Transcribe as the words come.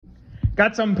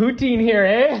Got some poutine here,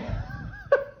 eh?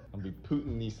 I'll be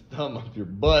putting these thumb up your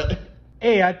butt.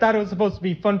 Hey, I thought it was supposed to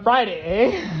be Fun Friday,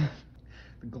 eh?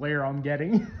 The glare I'm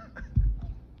getting.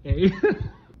 Hey.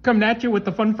 Coming at you with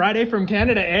the Fun Friday from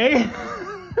Canada, eh?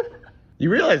 You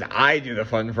realize I do the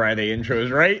Fun Friday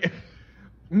intros, right?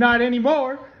 Not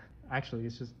anymore. Actually,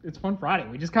 it's Fun Friday.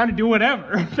 We just kind of do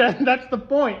whatever. That's the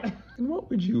point. And what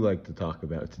would you like to talk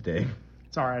about today?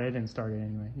 It's all right. I didn't start it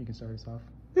anyway. You can start us off.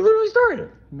 You literally started.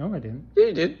 No, I didn't. Yeah,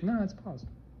 you did. No, it's paused.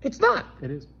 It's not.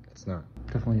 It is. It's not.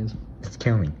 Definitely is. It's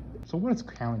counting. So what is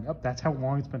counting up? That's how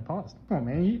long it's been paused. Come on,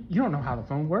 man. You don't know how the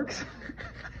phone works.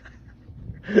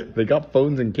 They got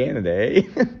phones in Canada, eh?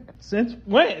 Since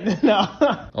when? No.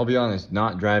 I'll be honest,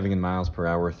 not driving in miles per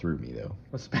hour threw me, though.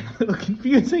 It's been a little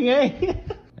confusing, eh?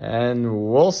 And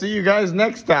we'll see you guys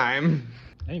next time.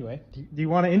 Anyway, do you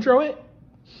want to intro it?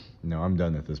 No, I'm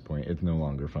done at this point. It's no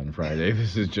longer Fun Friday.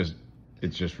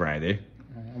 It's just Friday.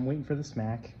 All right, I'm waiting for the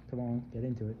smack. Come on, get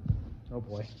into it. Oh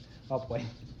boy. Oh boy.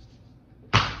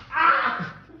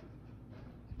 Ah!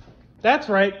 That's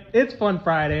right. It's Fun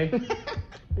Friday.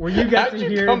 Where you get How'd to you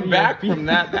hear come the back from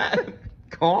that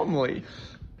calmly?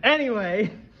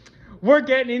 Anyway, we're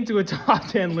getting into a top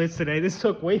 10 list today. This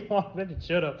took way longer than it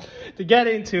should have to get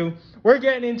into. We're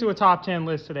getting into a top 10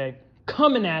 list today.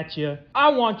 Coming at you. I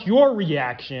want your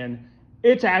reaction.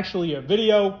 It's actually a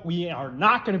video. We are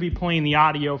not going to be playing the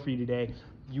audio for you today.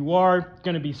 You are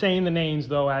going to be saying the names,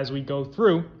 though, as we go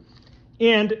through.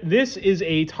 And this is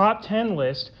a top 10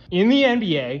 list in the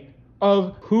NBA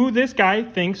of who this guy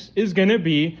thinks is going to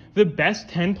be the best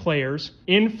 10 players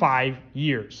in 5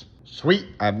 years. Sweet.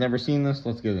 I've never seen this.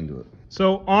 Let's get into it.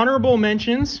 So honorable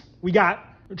mentions, we got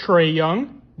Trae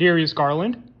Young, Darius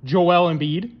Garland, Joel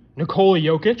Embiid, Nikola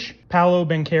Jokic, Paolo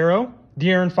Banchero,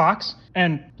 De'Aaron Fox,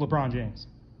 and LeBron James.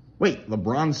 Wait,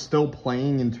 LeBron's still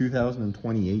playing in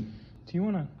 2028? Do you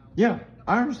want to? Yeah,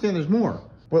 I understand there's more.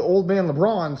 But old man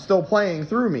LeBron's still playing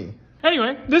through me.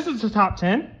 Anyway, this is the top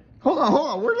 10. Hold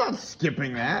on. We're not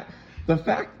skipping that. The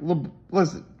fact,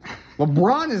 listen,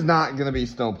 LeBron is not going to be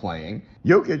still playing.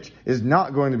 Jokic is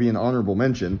not going to be an honorable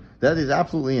mention. That is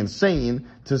absolutely insane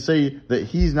to say that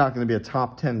he's not going to be a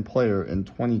top 10 player in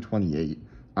 2028.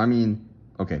 I mean,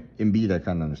 okay, Embiid, I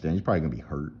kind of understand. He's probably going to be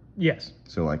hurt. Yes.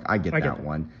 So, I get that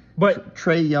one. But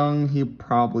Trae Young, he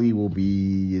probably will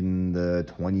be in the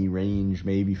 20 range,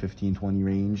 maybe 15, 20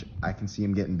 range. I can see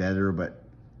him getting better, but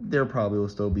there probably will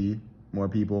still be more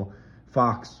people.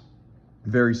 Fox,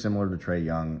 very similar to Trae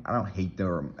Young. I don't hate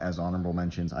them as honorable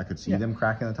mentions. I could see them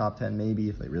cracking the top 10 maybe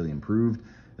if they really improved.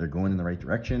 They're going in the right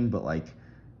direction, but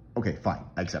okay, fine.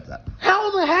 I accept that.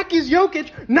 how the heck is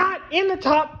Jokic not in the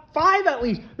top 5 at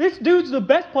least? This dude's the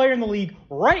best player in the league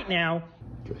right now.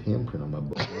 Good handprint on my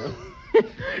butt, bro.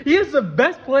 He is the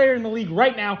best player in the league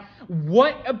right now.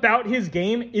 What about his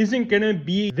game isn't going to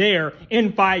be there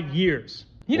in 5 years?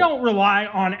 He don't rely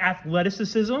on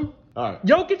athleticism. All right.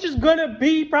 Jokic is going to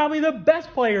be probably the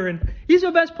best player, and he's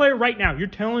the best player right now. You're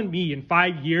telling me in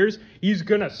 5 years he's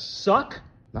going to suck?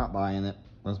 Not buying it.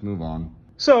 Let's move on.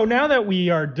 So now that we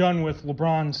are done with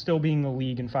LeBron still being in the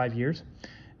league in 5 years,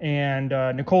 and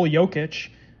Nikola Jokic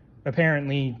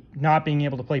apparently not being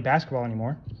able to play basketball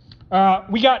anymore,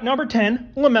 we got number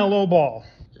 10, LaMelo Ball.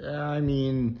 Yeah, I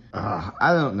mean,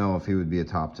 I don't know if he would be a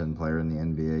top 10 player in the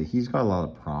NBA. He's got a lot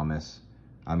of promise.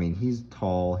 I mean, he's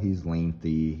tall, he's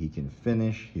lengthy, he can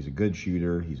finish, he's a good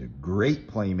shooter, he's a great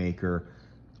playmaker.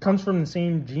 Comes from the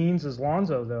same genes as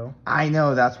Lonzo, though. I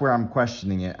know, that's where I'm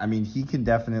questioning it. I mean, he can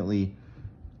definitely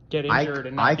get injured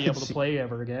and not be able to play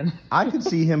ever again. I could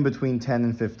see him between 10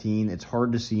 and 15. It's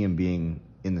hard to see him being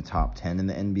in the top 10 in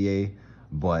the NBA,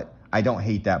 but I don't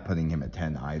hate that putting him at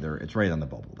 10 either. It's right on the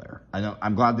bubble there.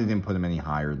 I'm glad they didn't put him any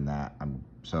higher than that.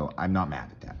 So I'm not mad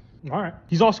at that. All right.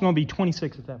 He's also going to be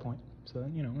 26 at that point. So,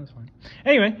 that's fine.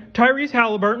 Anyway, Tyrese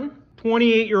Halliburton,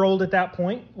 28-year-old at that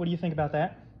point. What do you think about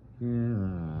that?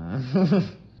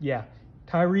 Yeah.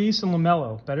 Tyrese and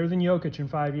LaMelo, better than Jokic in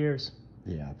 5 years.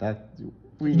 Yeah,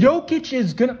 Jokic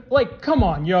is going to, come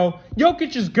on, yo.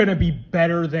 Jokic is going to be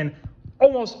better than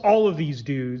almost all of these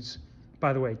dudes.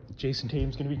 By the way, Jason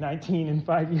Tatum's going to be 19 in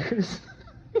 5 years.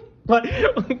 But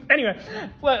anyway,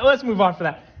 let's move on for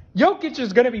that. Jokic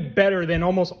is going to be better than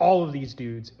almost all of these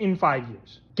dudes in 5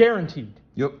 years. Guaranteed.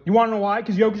 Yep. You want to know why?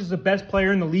 Because Jokic is the best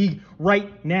player in the league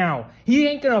right now. He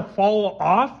ain't going to fall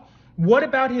off. What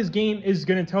about his game is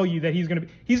going to tell you that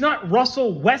he's not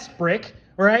Russell Westbrook,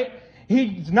 right?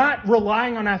 He's not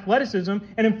relying on athleticism.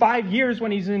 And in 5 years,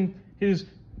 when he's in his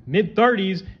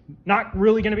mid-30s, not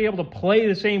really going to be able to play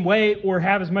the same way or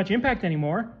have as much impact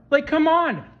anymore. Come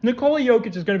on. Nikola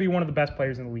Jokic is going to be one of the best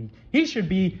players in the league. He should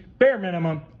be, bare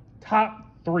minimum,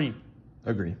 top 3.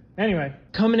 Agree. Anyway,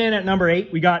 coming in at number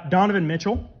 8, we got Donovan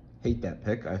Mitchell. Hate that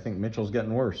pick. I think Mitchell's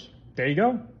getting worse. There you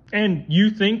go. And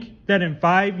you think that in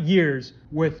 5 years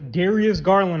with Darius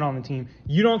Garland on the team,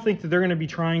 you don't think that they're going to be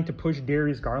trying to push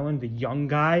Darius Garland, the young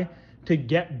guy, to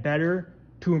get better,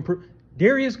 to improve?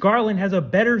 Darius Garland has a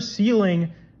better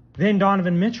ceiling than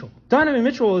Donovan Mitchell. Donovan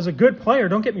Mitchell is a good player,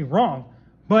 don't get me wrong,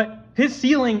 but his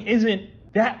ceiling isn't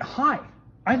that high.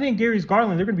 I think Darius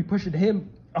Garland, they're going to be pushing him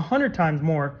 100 times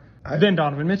more than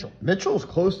Donovan Mitchell. Mitchell's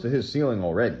close to his ceiling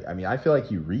already. I mean, I feel like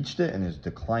he reached it and is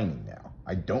declining now.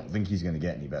 I don't think he's going to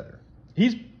get any better.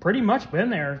 He's pretty much been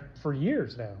there for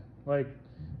years now. Like,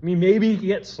 I mean, maybe he could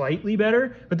get slightly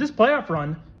better, but this playoff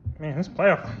run,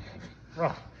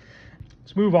 rough.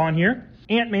 Let's move on here.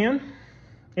 Ant-Man,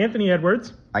 Anthony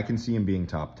Edwards. I can see him being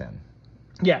top 10.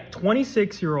 Yeah,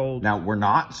 26-year-old. Now, we're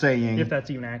not saying if that's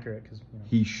even accurate.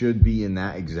 He should be in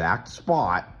that exact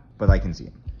spot, but I can see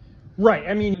him. Right.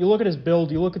 I mean, you look at his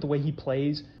build, you look at the way he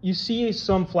plays, you see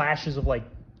some flashes of, like,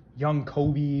 young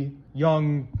Kobe,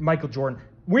 young Michael Jordan.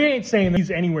 We ain't saying that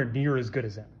he's anywhere near as good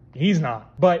as him. He's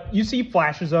not. But you see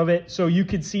flashes of it, so you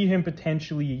could see him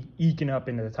potentially eking up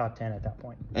into the top 10 at that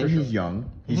point. And he's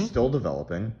young. He's still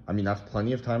developing. I mean, that's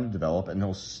plenty of time to develop, and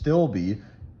he'll still be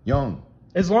young.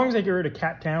 As long as they get rid of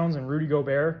Cat Towns and Rudy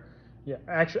Gobert, yeah.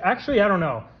 Actually, I don't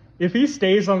know. If he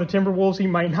stays on the Timberwolves, he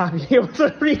might not be able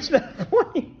to reach that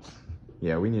point.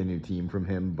 Yeah, we need a new team from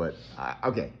him, but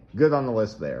okay, good on the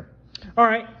list there. All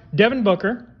right, Devin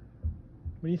Booker.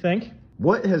 What do you think?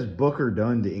 What has Booker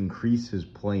done to increase his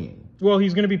playing? Well,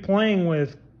 he's going to be playing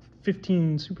with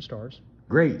 15 superstars.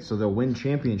 Great, so they'll win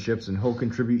championships and he'll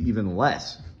contribute even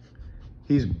less.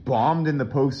 He's bombed in the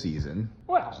postseason.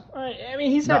 Well, I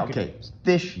mean, he's had good games.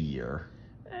 This year.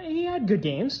 He had good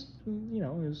games. You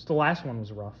know, the last one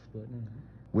was rough. But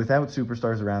Without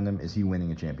superstars around him, is he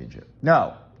winning a championship?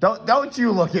 No. Don't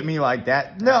you look at me like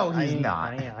that. No, he's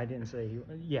not. I didn't say he.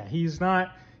 Yeah, he's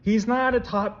not. He's not a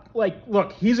top. Like,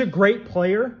 look, he's a great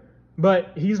player,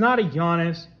 but he's not a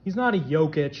Giannis. He's not a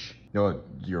Jokic. No,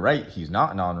 you're right. He's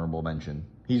not an honorable mention.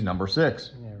 He's number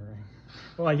 6. Yeah, right.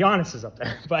 Well, Giannis is up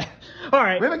there, but all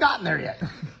right. We haven't gotten there yet.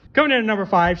 Coming in at number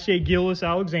 5, Shai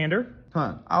Gilgeous-Alexander.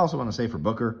 I also want to say for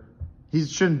Booker, he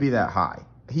shouldn't be that high.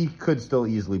 He could still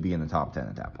easily be in the top 10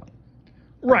 at that point.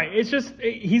 Right. It's just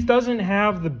he doesn't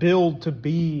have the build to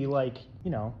be like,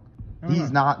 you know.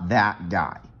 He's not that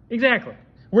guy. Exactly.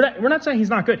 We're not saying he's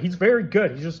not good. He's very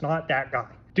good. He's just not that guy.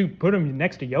 Dude, put him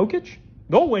next to Jokic,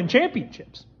 they'll win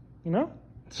championships. You know?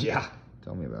 Yeah.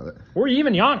 Tell me about it. Or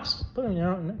even Giannis. Put him,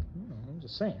 I'm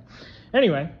just saying.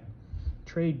 Anyway,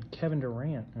 trade Kevin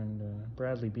Durant and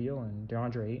Bradley Beal and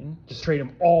DeAndre Ayton. Just trade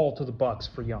them all to the Bucks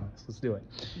for Giannis. Let's do it.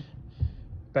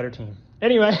 Better team.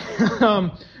 Anyway,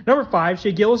 number 5, Shai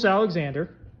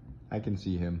Gilgeous-Alexander. I can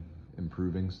see him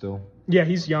improving still. Yeah,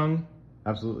 he's young.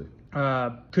 Absolutely.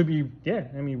 Could be,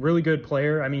 really good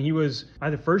player. I mean, he was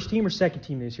either first team or second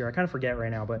team this year. I kind of forget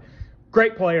right now, but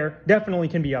great player. Definitely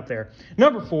can be up there.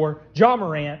 Number 4, Ja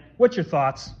Morant. What's your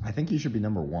thoughts? I think he should be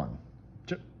number 1.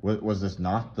 Was this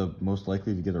not the most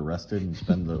likely to get arrested and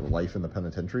spend the life in the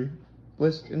penitentiary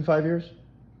list in 5 years?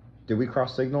 Did we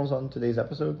cross signals on today's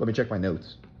episode? Let me check my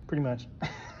notes. Pretty much.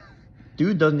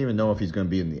 Dude doesn't even know if he's going to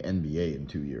be in the NBA in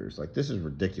 2 years. Like, this is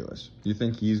ridiculous. You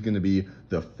think he's going to be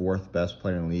the 4th best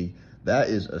player in the league? That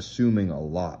is assuming a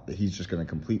lot that he's just going to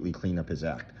completely clean up his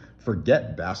act.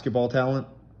 Forget basketball talent.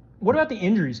 What about the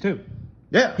injuries, too?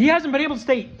 Yeah. He hasn't been able to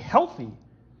stay healthy.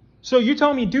 So you're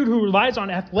telling me a dude who relies on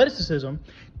athleticism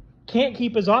can't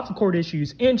keep his off-the-court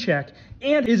issues in check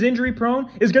and is injury-prone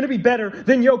is going to be better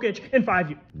than Jokic in 5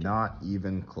 years. Not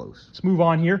even close. Let's move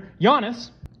on here. Giannis.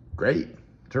 Great.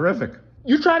 Terrific.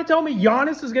 You try to tell me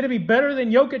Giannis is going to be better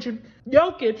than Jokic?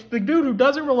 Jokic, the dude who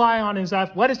doesn't rely on his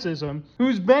athleticism,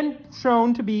 who's been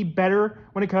shown to be better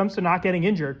when it comes to not getting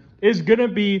injured, is going to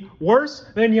be worse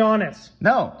than Giannis.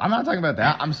 No, I'm not talking about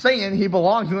that. I'm saying he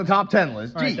belongs in the top 10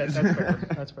 list. All right, that's fair.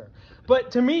 That's fair.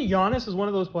 But to me, Giannis is one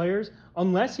of those players,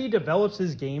 unless he develops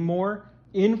his game more,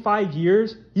 in 5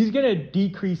 years, he's going to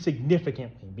decrease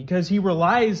significantly because he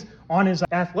relies on his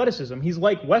athleticism. He's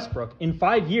like Westbrook. In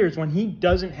 5 years, when he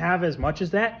doesn't have as much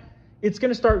as that, it's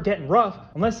going to start getting rough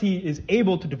unless he is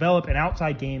able to develop an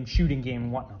outside game, shooting game,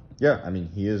 and whatnot. Yeah, I mean,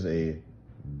 he is a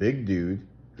big dude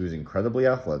who's incredibly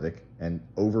athletic and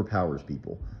overpowers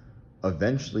people.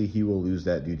 Eventually, he will lose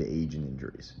that due to age and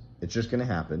injuries. It's just going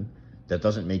to happen. That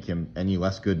doesn't make him any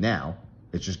less good now.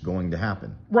 It's just going to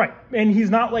happen. Right. And he's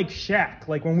not like Shaq.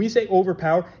 Like when we say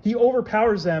overpower, he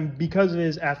overpowers them because of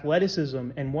his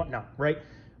athleticism and whatnot, right?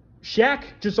 Shaq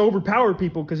just overpowered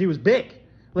people because he was big.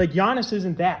 Like Giannis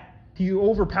isn't that. He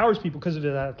overpowers people because of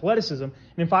his athleticism. And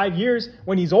in 5 years,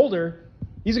 when he's older,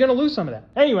 He's going to lose some of that.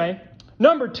 Anyway,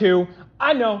 number 2,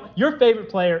 I know your favorite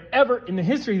player ever in the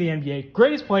history of the NBA,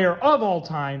 greatest player of all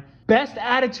time, best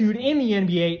attitude in the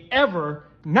NBA ever,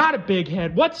 not a big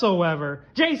head whatsoever,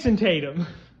 Jason Tatum.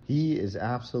 He is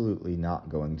absolutely not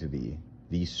going to be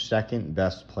the second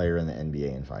best player in the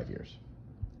NBA in 5 years.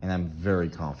 And I'm very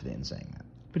confident in saying that.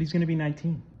 But he's going to be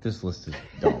 19. This list is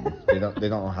dumb. They don't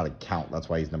know how to count. That's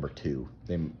why he's number 2.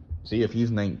 See, if he's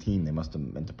 19, they must have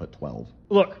meant to put 12.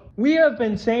 Look, we have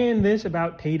been saying this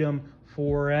about Tatum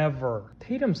forever.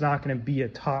 Tatum's not going to be a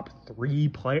top 3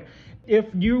 player. If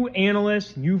you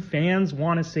analysts, you fans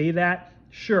want to say that,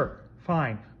 sure,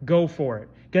 fine, go for it.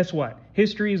 Guess what?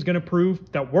 History is going to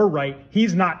prove that we're right.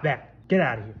 He's not that. Get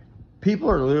out of here.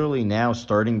 People are literally now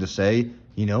starting to say,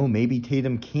 maybe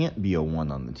Tatum can't be a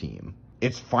 1 on the team.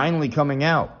 It's finally coming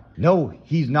out. No,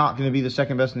 he's not going to be the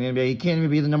second best in the NBA. He can't even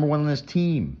be the number 1 on this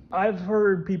team. I've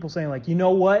heard people saying, you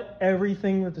know what?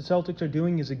 Everything that the Celtics are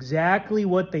doing is exactly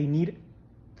what they need.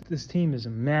 This team is a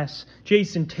mess.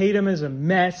 Jason Tatum is a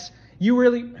mess.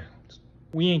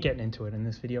 We ain't getting into it in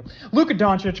this video. Luka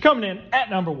Doncic coming in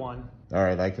at number 1. All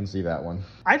right, I can see that one.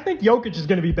 I think Jokic is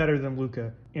going to be better than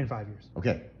Luka in 5 years.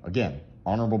 Okay, again,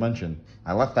 honorable mention.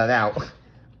 I left that out.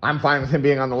 I'm fine with him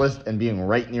being on the list and being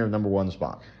right near number 1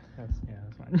 spot. That's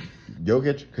fine.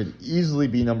 Jokic could easily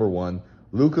be number 1.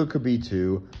 Luka could be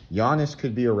 2. Giannis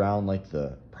could be around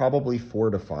the probably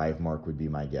 4 to 5 mark would be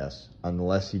my guess,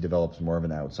 unless he develops more of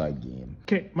an outside game.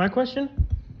 Okay, my question: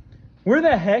 where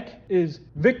the heck is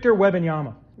Victor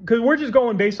Wembanyama? Because we're just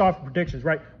going based off of predictions,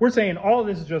 right? We're saying all of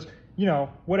this is just,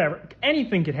 whatever.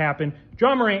 Anything could happen.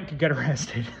 John Morant could get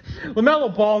arrested.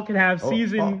 LaMelo Ball could have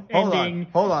season-ending,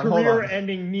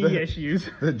 career-ending knee issues.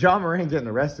 The John Morant getting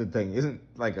arrested thing isn't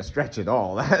a stretch at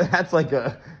all. That's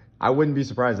I wouldn't be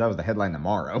surprised if that was the headline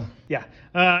tomorrow. Yeah.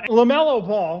 LaMelo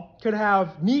Ball could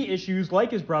have knee issues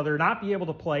like his brother, not be able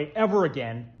to play ever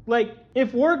again.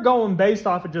 If we're going based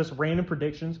off of just random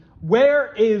predictions,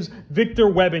 where is Victor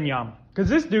Wembanyama? Because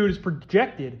this dude is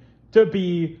projected to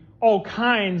be all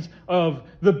kinds of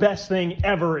the best thing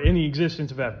ever in the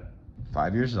existence of ever.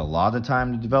 5 years is a lot of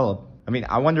time to develop.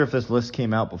 I wonder if this list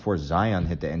came out before Zion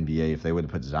hit the NBA, if they would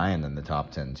have put Zion in the top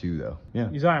 10 too, though. Yeah.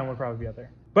 Zion would probably be up there.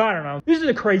 But I don't know. This is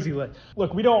a crazy list.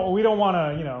 Look, we don't want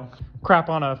to, crap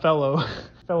on a fellow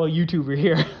YouTuber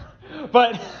here.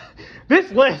 But this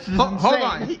list is insane. Hold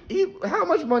on. How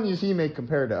much money does he make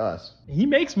compared to us? He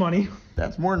makes money.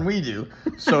 That's more than we do.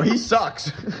 So he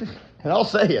sucks. And I'll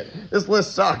say it. This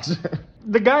list sucks.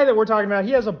 The guy that we're talking about,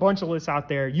 he has a bunch of lists out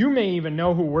there. You may even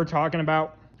know who we're talking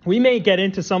about. We may get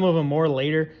into some of them more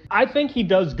later. I think he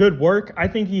does good work. I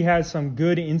think he has some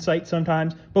good insight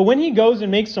sometimes. But when he goes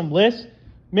and makes some lists,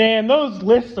 man, those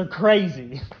lists are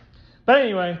crazy. But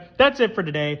anyway, that's it for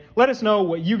today. Let us know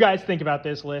what you guys think about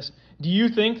this list. Do you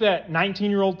think that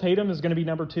 19-year-old Tatum is going to be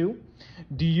number 2?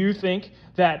 Do you think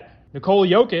that Nikola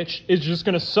Jokic is just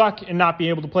going to suck and not be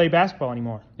able to play basketball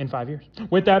anymore in 5 years?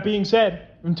 With that being said,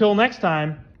 until next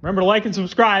time, remember to like and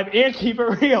subscribe and keep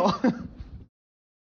it real.